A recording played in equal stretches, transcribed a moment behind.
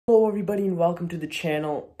Hello everybody and welcome to the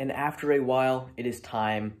channel, and after a while it is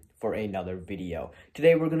time for another video.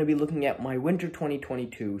 Today we're going to be looking at my winter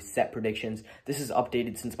 2022 set predictions. This is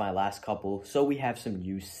updated since my last couple, so we have some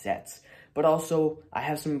new sets. But also, I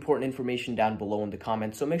have some important information down below in the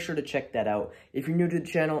comments, so make sure to check that out. If you're new to the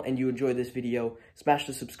channel and you enjoy this video, smash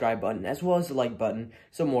the subscribe button as well as the like button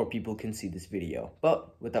so more people can see this video.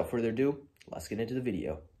 But without further ado, let's get into the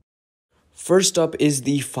video. First up is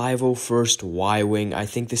the 501st Y-Wing. I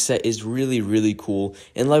think this set is really cool,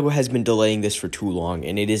 and LEGO has been delaying this for too long,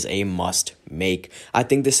 and it is a must make. I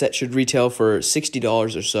think this set should retail for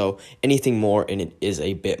 $60 or so. Anything more, and it is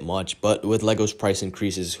a bit much, but with LEGO's price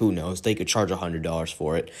increases, who knows? They could charge $100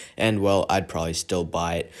 for it, and well, I'd probably still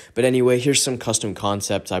buy it. But anyway, here's some custom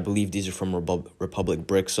concepts. I believe these are from Republic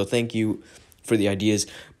Bricks, so thank you for the ideas.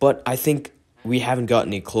 But I think we haven't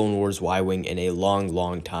gotten a Clone Wars Y-Wing in a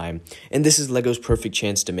long time, and this is LEGO's perfect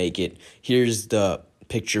chance to make it. Here's the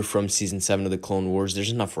picture from Season 7 of the Clone Wars.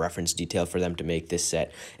 There's enough reference detail for them to make this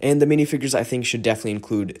set, and the minifigures I think should definitely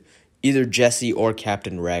include either Jesse or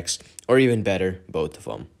Captain Rex, or even better, both of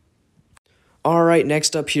them. Alright,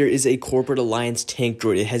 next up here is a Corporate Alliance tank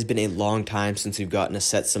droid. It has been a long time since we've gotten a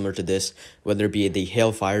set similar to this, whether it be the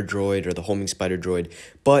Hailfire droid or the Homing Spider droid,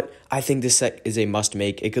 but I think this set is a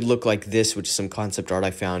must-make. It could look like this, which is some concept art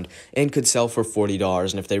I found, and could sell for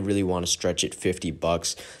 $40, and if they really want to stretch it,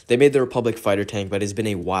 $50. They made the Republic fighter tank, but it's been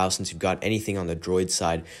a while since we've got anything on the droid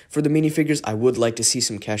side. For the minifigures, I would like to see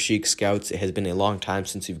some Kashyyyk scouts. It has been a long time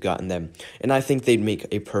since we've gotten them, and I think they'd make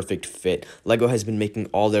a perfect fit. LEGO has been making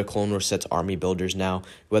all their Clone Wars sets army builders now,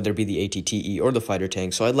 whether it be the ATTE or the fighter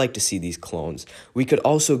tank, so I'd like to see these clones. We could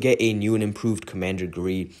also get a new and improved Commander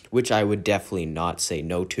Gree, which I would definitely not say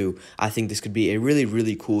no to. I think this could be a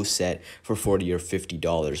really cool set for $40 or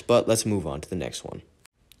 $50, but let's move on to the next one.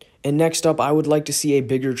 And next up, I would like to see a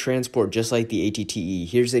bigger transport just like the ATTE.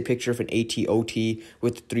 Here's a picture of an ATOT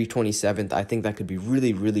with 327th. I think that could be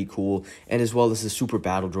really cool, and as well as the super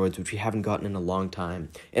battle droids, which we haven't gotten in a long time,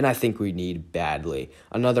 and I think we need badly.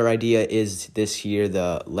 Another idea is this here,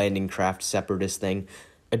 the landing craft separatist thing.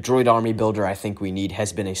 A droid army builder I think we need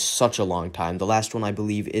has been such a long time. The last one I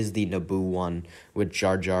believe is the Naboo one with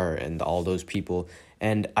Jar Jar and all those people.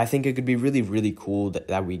 And I think it could be really cool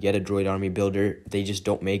that we get a droid army builder. They just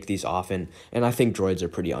don't make these often, and I think droids are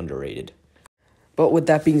pretty underrated. But with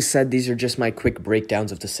that being said, these are just my quick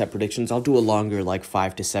breakdowns of the set predictions. I'll do a longer, like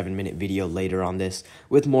 5 to 7 minute video later on this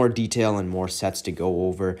with more detail and more sets to go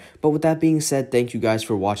over. But with that being said, thank you guys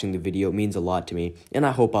for watching the video. It means a lot to me, and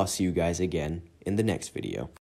I hope I'll see you guys again in the next video.